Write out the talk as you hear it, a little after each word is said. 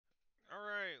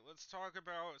let's talk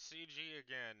about CG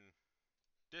again.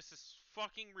 This is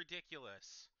fucking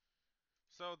ridiculous.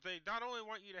 So they not only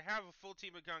want you to have a full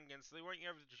team of Gungans, they want you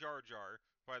to have Jar Jar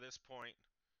by this point,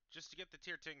 just to get the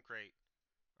tier 10 crate.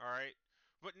 Alright?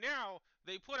 But now,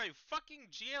 they put a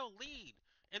fucking GL lead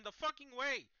in the fucking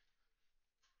way.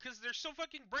 Because they're so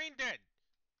fucking brain dead.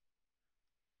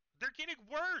 They're getting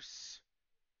worse.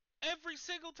 Every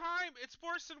single time, it's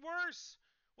worse and worse.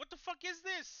 What the fuck is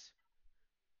this?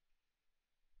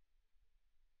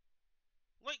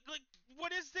 Like,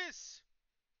 what is this?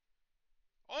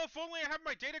 Oh, if only I had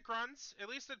my Datacrons. At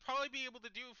least I'd probably be able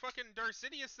to do fucking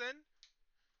Darcidius then.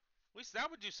 At least that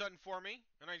would do something for me.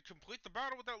 And I'd complete the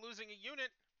battle without losing a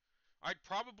unit. I'd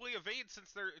probably evade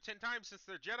since they're 10 times since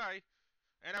they're Jedi.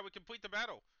 And I would complete the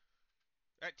battle.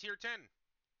 At tier 10.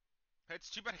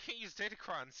 It's too bad I can't use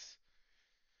Datacrons.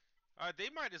 They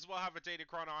might as well have a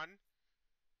Datacron on.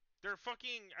 They're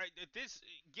fucking...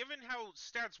 given how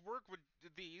stats work with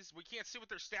these, we can't see what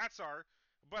their stats are.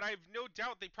 But I have no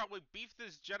doubt they probably beefed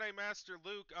this Jedi Master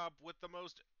Luke up with the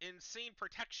most insane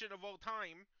protection of all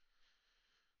time.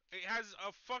 It has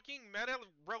a fucking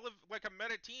like a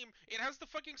meta team. It has the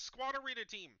fucking Squad Arena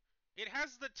team. It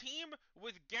has the team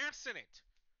with gas in it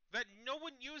that no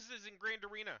one uses in Grand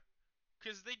Arena.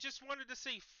 Because they just wanted to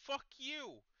say, fuck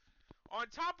you. On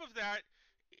top of that,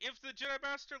 if the Jedi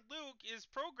Master Luke is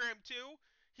programmed to,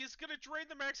 he's gonna drain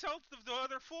the max health of the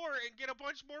other four and get a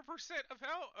bunch more percent of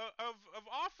of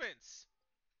offense.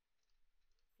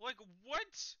 Like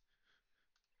what?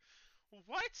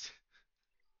 What?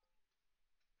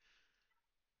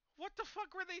 What the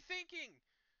fuck were they thinking?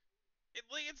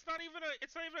 It's not even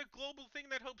a global thing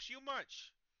that helps you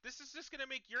much. This is just gonna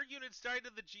make your units die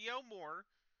to the GL more,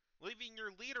 leaving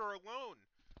your leader alone.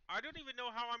 I don't even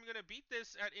know how I'm gonna beat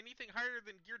this at anything higher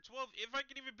than Gear 12, if I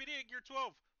can even beat it at Gear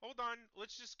 12. Hold on,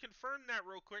 let's just confirm that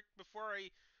real quick before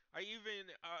I even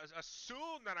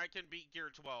assume that I can beat Gear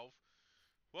 12.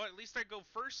 Well, at least I go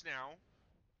first now.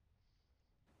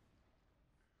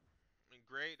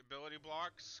 Great ability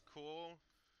blocks, cool.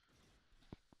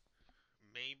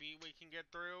 Maybe we can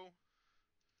get through.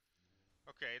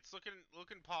 Okay, it's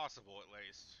looking possible at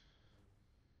least.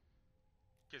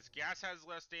 Because gas has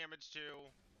less damage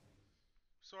too.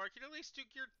 So I can at least do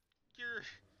gear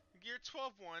gear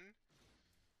 12 one.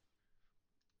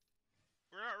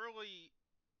 We're not really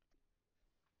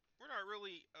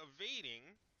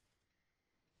evading.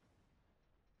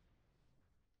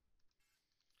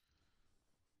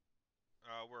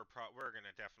 We're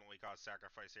gonna definitely cause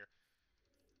sacrifice here.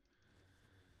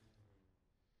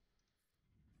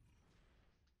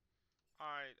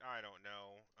 I don't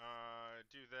know.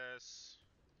 Do this.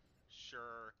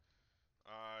 Sure.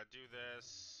 Do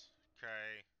this.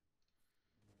 Okay.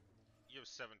 You have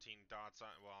 17 dots on.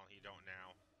 Well, you don't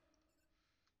now.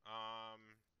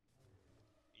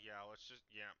 Yeah. Let's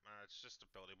just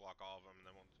ability block all of them, and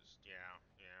then we'll just yeah.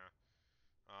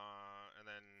 And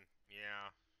then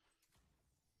yeah.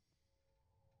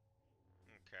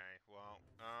 Okay. Well.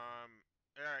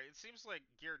 Alright. It seems like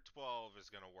Gear 12 is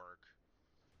gonna work.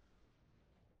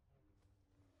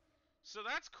 So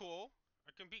that's cool.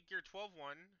 I can beat Gear 12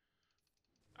 one.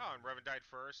 Oh, and Revan died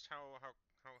first. How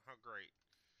great.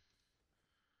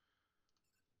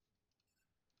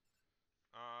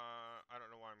 I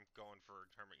don't know why I'm going for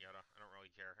Hermit Yoda. I don't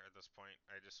really care at this point.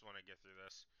 I just want to get through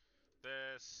this.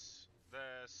 This.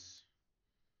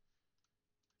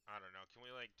 I don't know. Can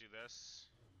we, like, do this?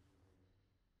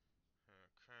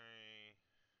 Okay.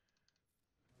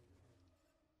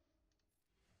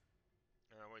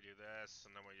 And then we do this,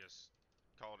 and then we just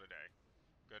call it a day.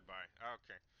 Goodbye.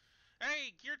 Okay.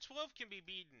 Hey, Gear 12 can be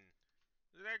beaten.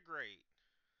 Isn't that great?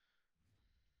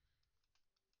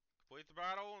 Complete the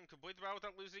battle, and complete the battle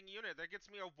without losing a unit. That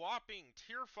gets me a whopping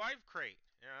Tier 5 crate.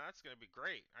 Yeah, that's going to be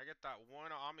great. I get that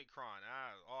one Omicron.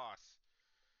 Ah, awesome.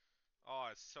 Oh,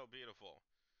 it's so beautiful.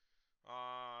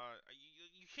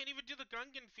 You can't even do the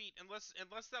Gungan feat unless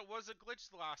that was a glitch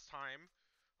the last time,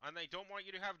 and they don't want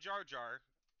you to have Jar Jar.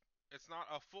 It's not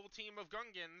a full team of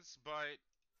Gungans, but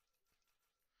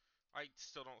I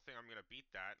still don't think I'm gonna beat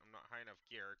that. I'm not high enough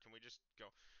gear. Can we just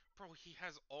go? Bro, he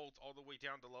has ult all the way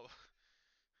down to level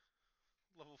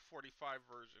 45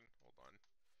 version. Hold on.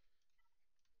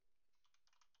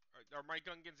 Are my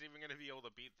Gungans even gonna be able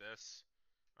to beat this?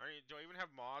 Do I even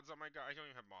have mods on my gun? I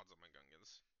don't even have mods on my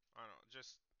Gungans. I don't know.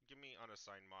 Just give me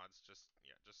unassigned mods. Just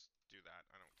do that.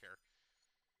 I don't care.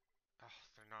 Oh,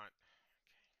 they're not.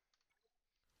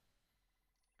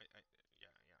 Okay.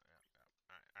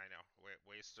 I know.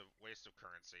 Waste of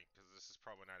currency because this is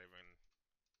probably not even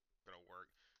gonna work.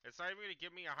 It's not even gonna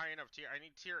give me a high enough tier. I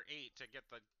need tier 8 to get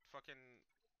the fucking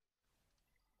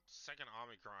second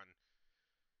Omicron.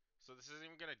 So this isn't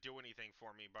even gonna do anything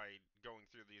for me by going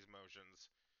through these motions.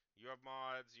 You have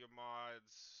mods, you have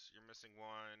mods, you're missing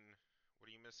one. What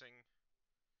are you missing?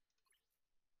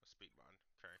 A speed mod.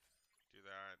 Okay. Do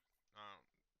that.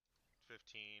 15.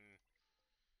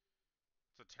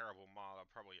 It's a terrible mod.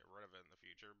 I'll probably get rid of it in the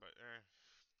future, but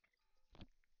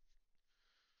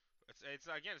It's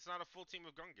again, it's not a full team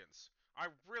of Gungans. I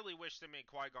really wish they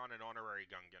made Qui-Gon an honorary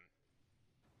Gungan.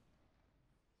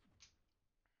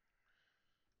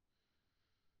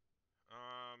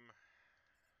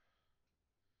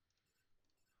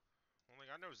 Well, I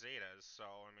got no Zetas, so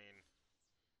I mean,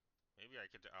 maybe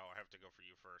I could. Oh, I have to go for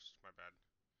you first. My bad.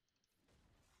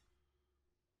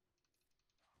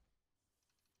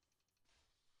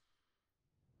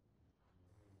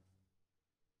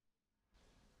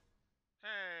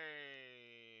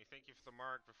 Hey, thank you for the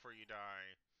mark before you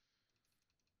die.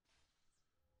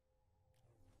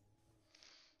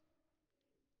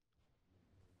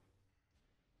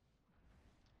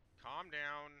 Calm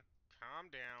down. Calm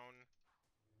down.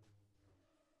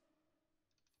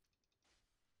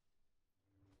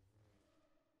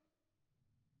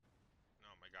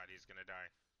 Oh my god, he's gonna die.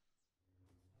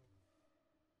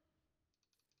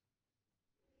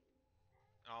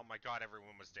 Oh my god,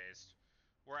 everyone was dazed.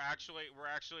 We're actually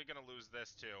gonna lose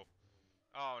this too.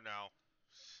 Oh no.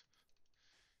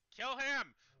 Kill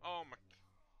him! Oh my.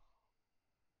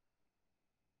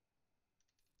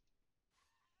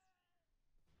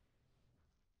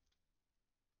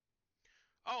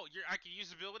 Oh, I can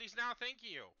use abilities now? Thank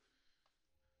you.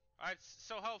 It's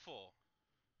so helpful.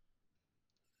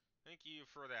 Thank you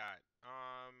for that.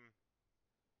 I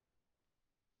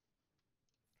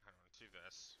don't do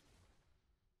this.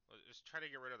 Let's just try to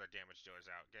get rid of their damage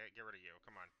dealers out. Get rid of you.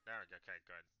 Come on. There we go. Okay,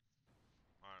 good.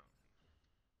 Uh,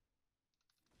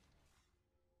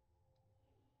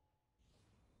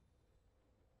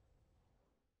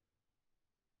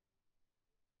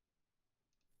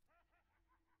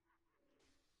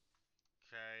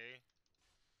 okay.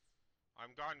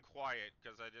 I'm gone quiet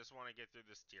because I just want to get through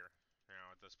this tier. You know,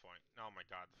 at this point. Oh my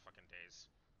god, the fucking days.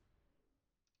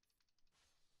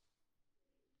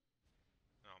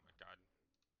 Oh my god.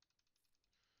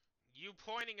 You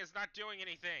pointing is not doing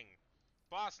anything.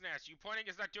 Boss Nash, you pointing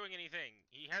is not doing anything.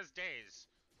 He has days.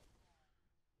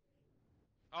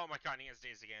 Oh my god, he has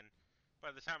days again.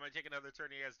 By the time I take another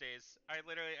turn, he has days. I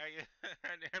literally,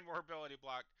 and more ability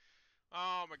blocked.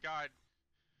 Oh my god.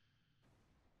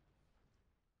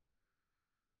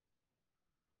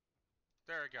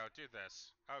 There we go, do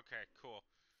this. Okay, cool.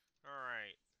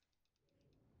 Alright.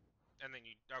 And then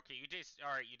you, okay, you dazed,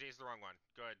 alright, you dazed the wrong one.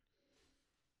 Good.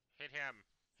 Hit him.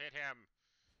 Hit him.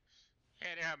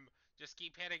 Hit him. Just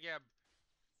keep hitting him.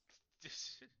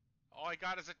 Just, all I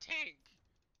got is a tank.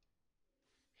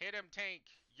 Hit him, tank.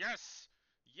 Yes.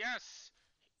 Yes.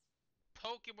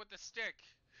 Poke him with the stick.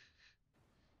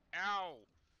 Ow.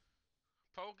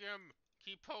 Poke him.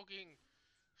 Keep poking.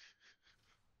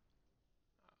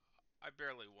 I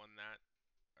barely won that.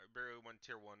 I barely won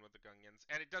tier 1 with the Gungans.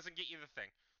 And it doesn't get you the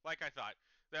thing. Like I thought.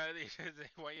 They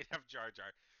want you to have Jar Jar.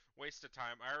 Waste of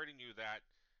time. I already knew that.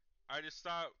 I just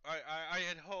thought I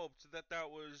had hoped that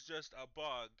that was just a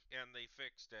bug and they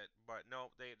fixed it, but no,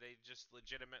 they just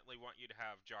legitimately want you to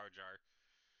have Jar Jar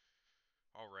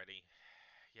already.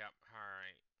 Yep. All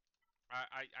right.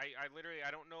 I literally I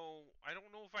don't know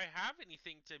if I have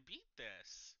anything to beat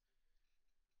this.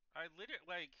 I literally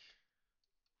like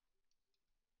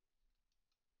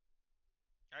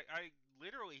I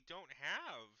literally don't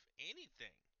have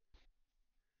anything.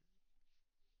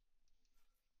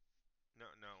 No,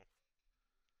 no.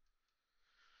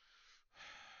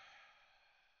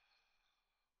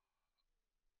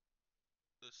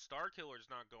 The Star Killer's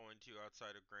not going to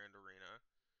outside of Grand Arena,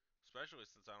 especially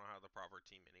since I don't have the proper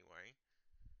team anyway.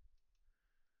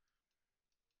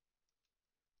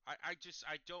 I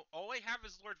don't. All I have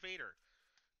is Lord Vader,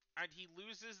 and he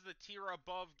loses the tier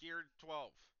above Gear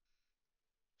 12.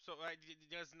 So it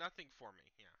does nothing for me.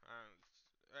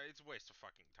 Yeah, it's a waste of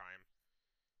fucking time.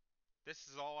 This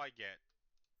is all I get.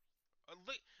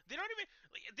 They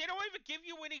don't even give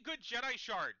you any good Jedi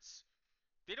shards.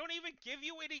 They don't even give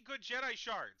you any good Jedi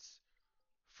shards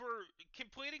for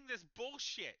completing this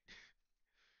bullshit.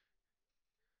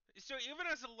 So even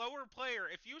as a lower player,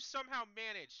 if you somehow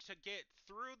manage to get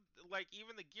through like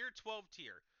even the Gear 12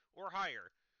 tier or higher,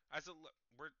 as a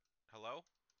we're hello?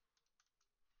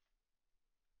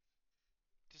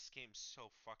 This game's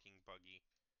so fucking buggy.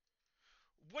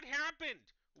 What happened?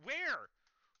 Where?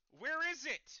 Where is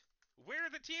it? Where are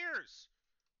the tiers?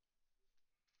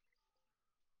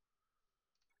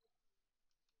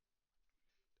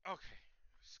 Okay.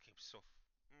 This game's so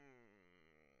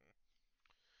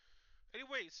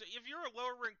Anyway, so if you're a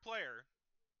lower rank player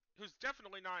who's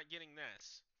definitely not getting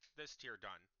this tier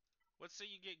done, let's say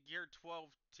you get gear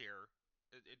 12 tier.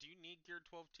 Do you need gear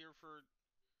 12 tier for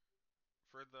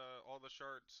the all the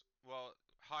shards? Well,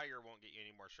 higher won't get you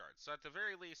any more shards. So at the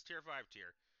very least, tier 5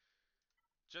 tier.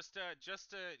 Just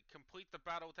to complete the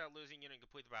battle without losing unit and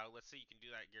complete the battle. Let's say you can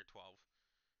do that at gear 12.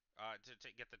 To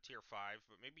get the tier 5,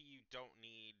 but maybe you don't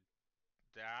need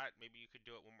that. Maybe you could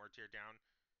do it one more tier down.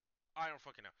 I don't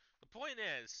fucking know. The point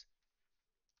is,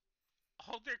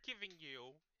 all they're giving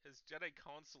you is Jedi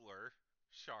Consular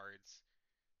shards,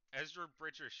 Ezra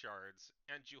Bridger shards,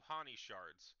 and Juhani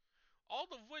shards. All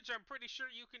of which I'm pretty sure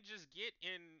you can just get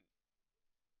in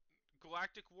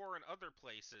Galactic War and other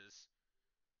places.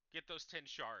 Get those 10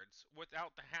 shards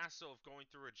without the hassle of going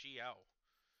through a GL.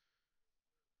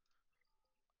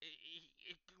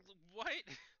 What?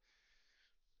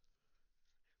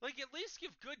 Like, at least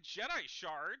give good Jedi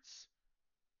shards.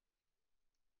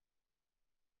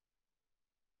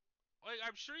 Like,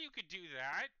 I'm sure you could do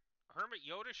that. Hermit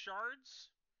Yoda shards.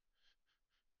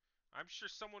 I'm sure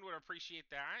someone would appreciate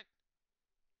that.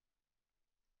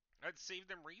 That'd save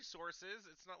them resources.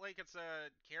 It's not like it's a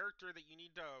character that you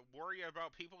need to worry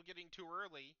about people getting too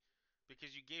early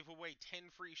because you gave away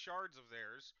 10 free shards of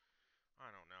theirs.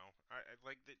 I don't know. I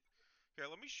like that. Here,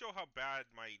 let me show how bad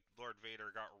my Lord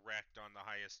Vader got wrecked on the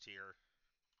highest tier.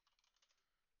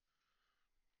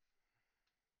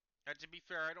 And to be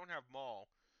fair, I don't have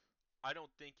Maul. I don't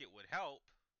think it would help,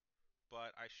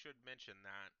 but I should mention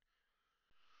that.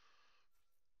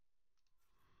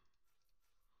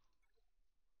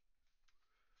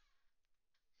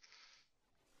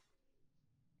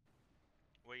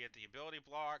 We get the ability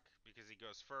block because he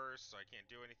goes first, so I can't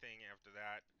do anything after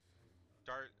that.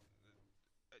 Dart,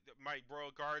 my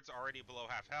Royal Guard's already below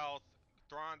half health.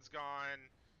 Thrawn's gone.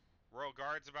 Royal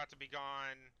Guard's about to be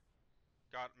gone.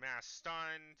 Got mass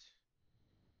stunned.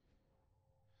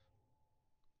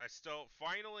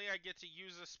 Finally I get to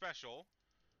use a special.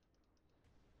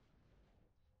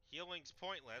 Healing's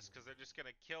pointless because they're just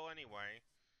gonna kill anyway.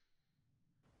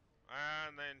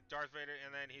 And then Darth Vader,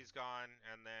 and then he's gone,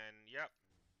 and then, yep.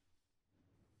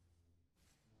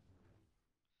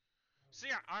 So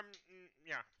yeah,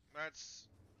 yeah, that's,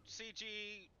 CG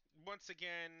once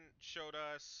again showed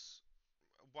us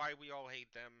why we all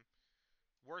hate them.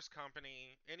 Worst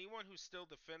company. Anyone who still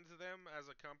defends them as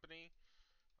a company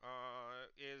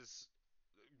is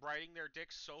riding their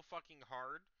dicks so fucking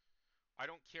hard. I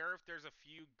don't care if there's a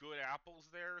few good apples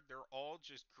there. They're all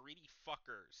just greedy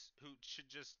fuckers who should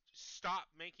just stop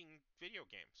making video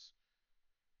games.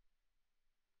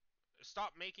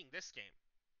 Stop making this game.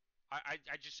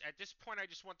 I just, at this point, I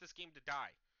just want this game to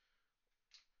die.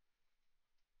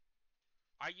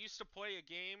 I used to play a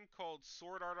game called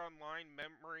Sword Art Online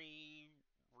Memory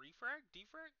Refrag?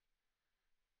 Defrag?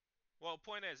 Well,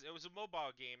 point is, it was a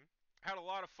mobile game. I had a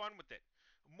lot of fun with it.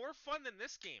 More fun than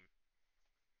this game.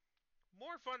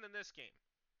 More fun than this game.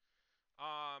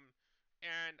 Um,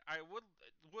 and I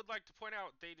would like to point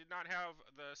out they did not have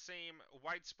the same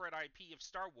widespread IP of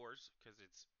Star Wars because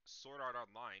it's Sword Art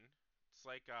Online. It's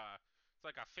like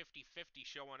a 50-50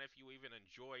 show on if you even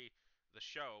enjoy the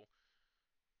show.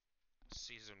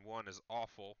 Season 1 is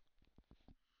awful.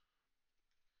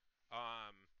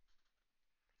 Um,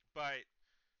 but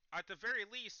at the very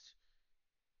least,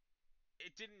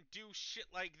 it didn't do shit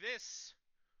like this.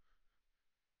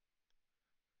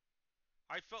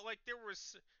 I felt like there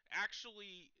was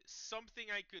actually something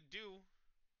I could do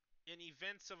in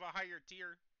events of a higher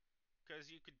tier,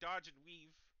 because you could dodge and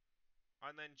weave,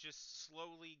 and then just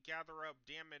slowly gather up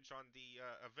damage on the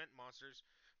event monsters.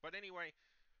 But anyway,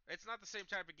 it's not the same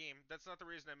type of game. That's not the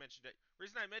reason I mentioned it. The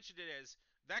reason I mentioned it is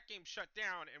that game shut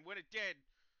down, and when it did,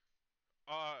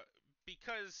 uh,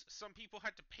 because some people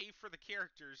had to pay for the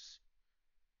characters,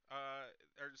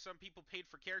 or some people paid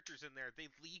for characters in there, they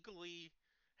legally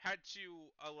had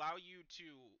to allow you to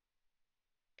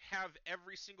have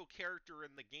every single character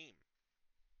in the game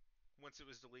once it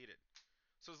was deleted.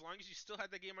 So as long as you still had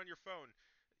the game on your phone,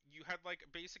 you had like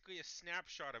basically a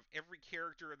snapshot of every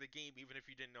character in the game, even if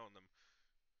you didn't own them.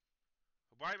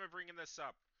 Why am I bringing this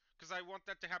up? Because I want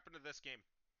that to happen to this game.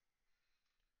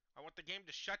 I want the game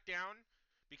to shut down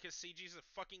because CG's a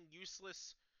fucking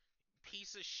useless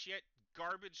piece of shit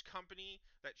garbage company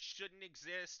that shouldn't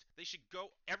exist. They should go.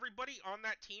 Everybody on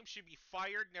that team should be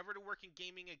fired, never to work in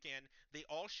gaming again. They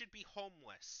all should be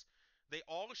homeless. They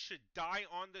all should die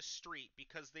on the street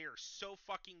because they are so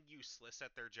fucking useless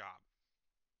at their job.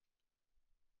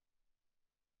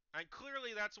 And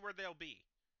clearly that's where they'll be.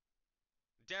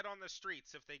 Dead on the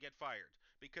streets if they get fired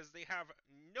because they have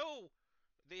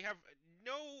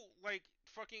no, like,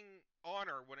 fucking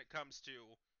honor when it comes to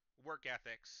work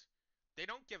ethics. They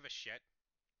don't give a shit.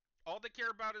 All they care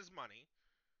about is money.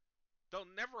 They'll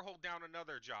never hold down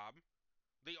another job.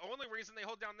 The only reason they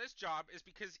hold down this job is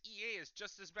because EA is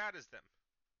just as bad as them.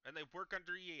 And they work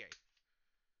under EA.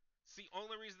 It's the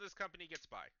only reason this company gets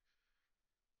by.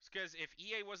 It's because if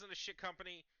EA wasn't a shit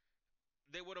company,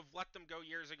 they would have let them go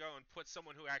years ago and put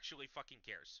someone who actually fucking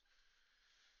cares.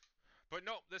 But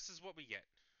no, this is what we get.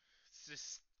 It's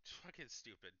just fucking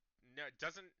stupid. No, it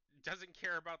doesn't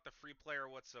care about the free player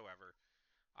whatsoever.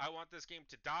 I want this game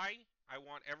to die. I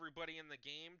want everybody in the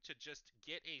game to just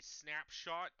get a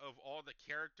snapshot of all the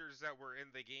characters that were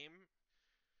in the game.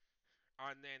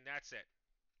 And then that's it.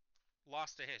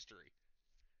 Lost to history.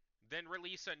 Then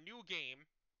release a new game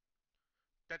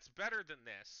that's better than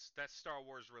this, that's Star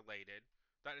Wars related,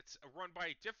 that it's run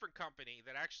by a different company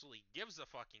that actually gives a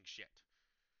fucking shit.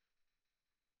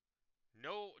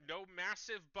 No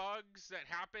massive bugs that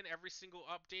happen every single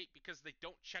update because they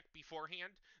don't check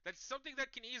beforehand. That's something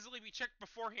that can easily be checked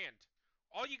beforehand.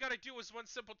 All you gotta do is one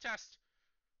simple test.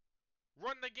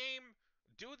 Run the game,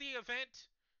 do the event,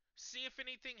 see if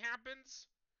anything happens.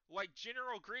 Like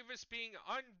General Grievous being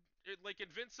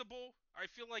invincible. I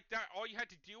feel like that all you had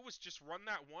to do was just run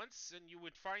that once and you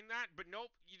would find that, but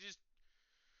nope, you just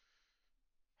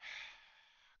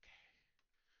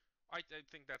okay. I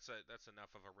think that's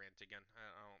enough of a rant again.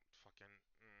 I don't fucking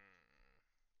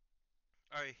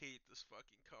I hate this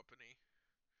fucking company.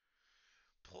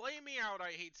 Play me out,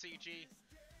 I hate CG.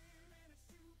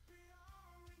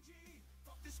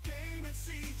 This game and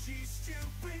CG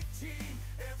stupid team.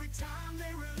 Every time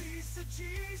they release a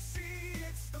GC,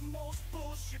 it's the most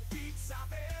bullshit beats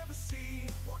I've ever seen.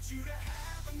 Want you to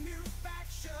have a new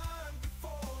faction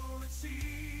before it's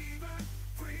even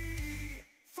free.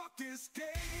 Fuck this game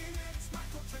and its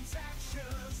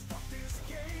microtransactions. Fuck this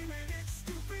game and its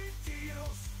stupid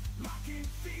deals. Locking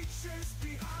features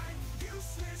behind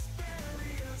useless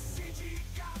barriers. CG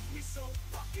got me so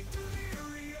fucking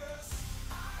delirious.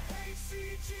 I hate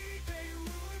CG, they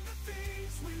ruin the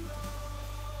things we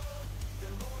love. The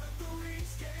Lord of the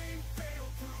Rings game fail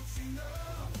proofs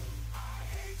enough. I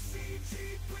hate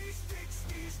CG, please fix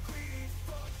these greedy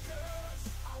fuckers.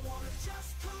 I wanna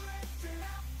just collect and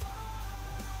have fun.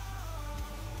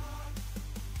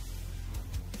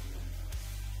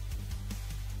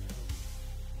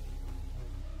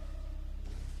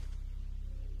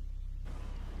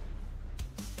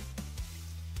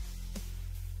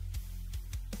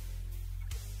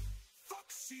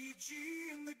 CG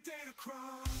in the data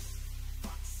cross.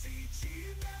 Fuck CG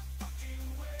in that fucking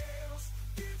whales.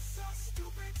 Gives us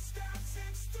stupid stats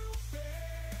and stupid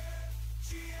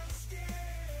GM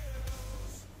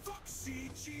skills. Fuck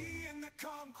CG in the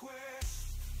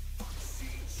conquest. Fuck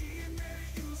CG in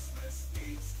their